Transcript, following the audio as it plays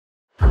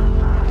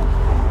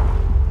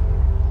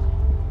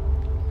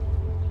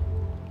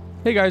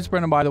Hey guys,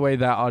 Brendan, by the way,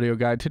 that audio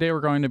guide. Today we're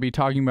going to be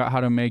talking about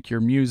how to make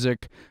your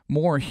music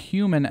more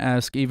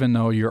human-esque even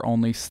though you're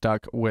only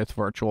stuck with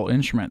virtual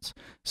instruments.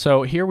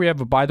 So here we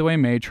have a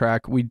Bytheway-May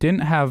track. We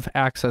didn't have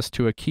access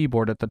to a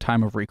keyboard at the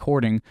time of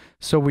recording,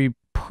 so we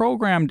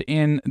programmed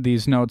in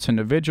these notes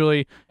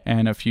individually,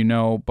 and if you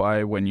know,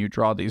 by when you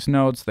draw these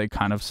notes, they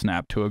kind of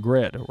snap to a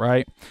grid,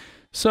 right?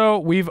 So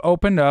we've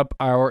opened up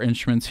our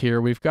instruments here.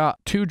 We've got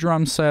two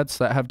drum sets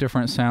that have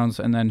different sounds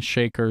and then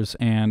shakers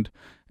and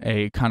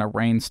a kind of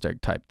rain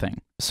stick type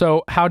thing.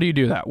 So how do you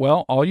do that?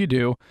 Well, all you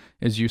do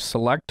is you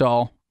select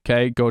all,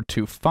 okay, go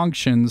to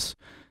Functions,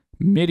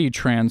 Midi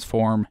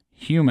Transform,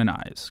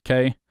 Humanize,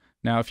 okay?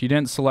 Now, if you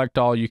didn't select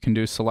all, you can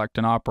do Select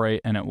and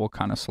Operate, and it will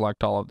kind of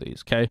select all of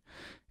these, okay?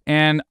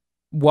 And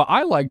what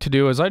I like to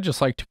do is I just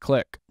like to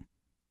click.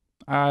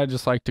 I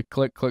just like to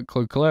click, click,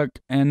 click,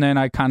 click, and then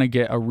I kind of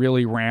get a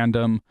really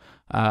random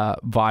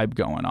vibe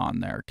going on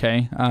there,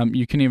 okay?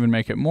 You can even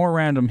make it more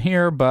random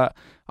here, but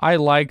I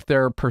like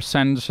their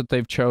percentage that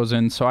they've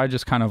chosen, so I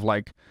just kind of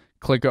like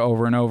click it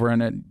over and over,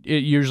 and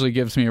it usually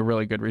gives me a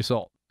really good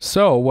result.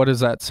 So what does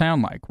that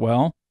sound like?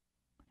 Well,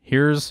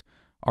 here's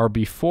our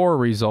before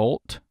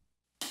result.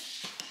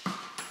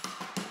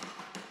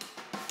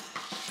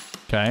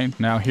 Okay,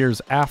 now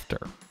here's after.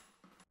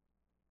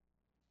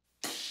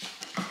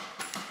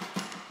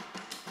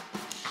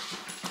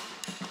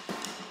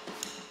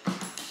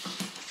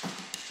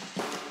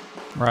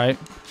 Right?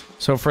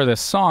 So for this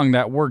song,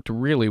 that worked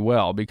really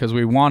well because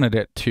we wanted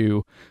it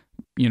to,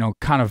 you know,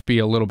 kind of be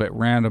a little bit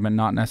random and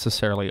not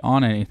necessarily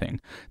on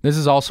anything. This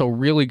is also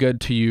really good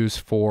to use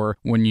for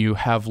when you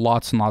have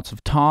lots and lots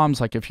of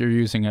toms, like if you're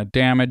using a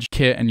damage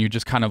kit and you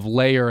just kind of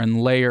layer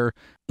and layer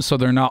so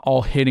they're not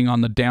all hitting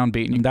on the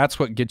downbeat. And that's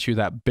what gets you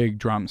that big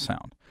drum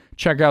sound.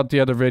 Check out the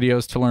other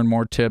videos to learn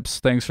more tips.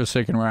 Thanks for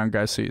sticking around,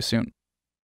 guys. See you soon.